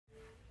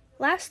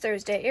Last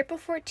Thursday, April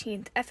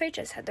 14th,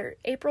 FHS had their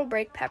April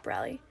break pep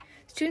rally.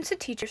 Students and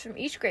teachers from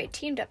each grade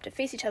teamed up to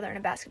face each other in a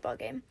basketball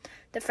game.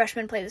 The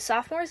freshmen played the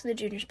sophomores and the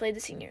juniors played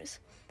the seniors.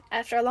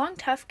 After a long,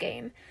 tough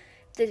game,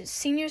 the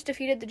seniors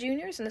defeated the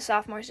juniors and the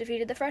sophomores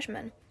defeated the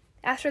freshmen.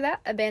 After that,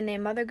 a band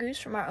named Mother Goose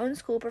from our own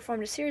school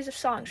performed a series of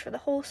songs for the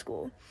whole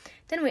school.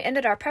 Then we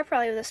ended our pep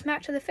rally with a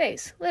smack to the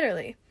face,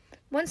 literally.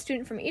 One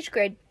student from each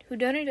grade, who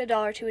donated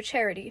 $1 to a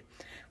charity,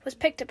 was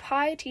picked to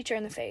pie a teacher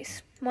in the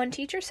face. One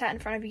teacher sat in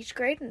front of each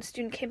grade, and the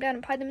student came down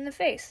and pied them in the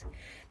face.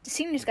 The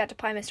seniors got to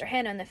pie Mr.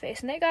 Hanna in the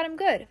face, and they got him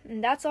good.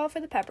 And that's all for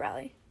the pep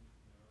rally.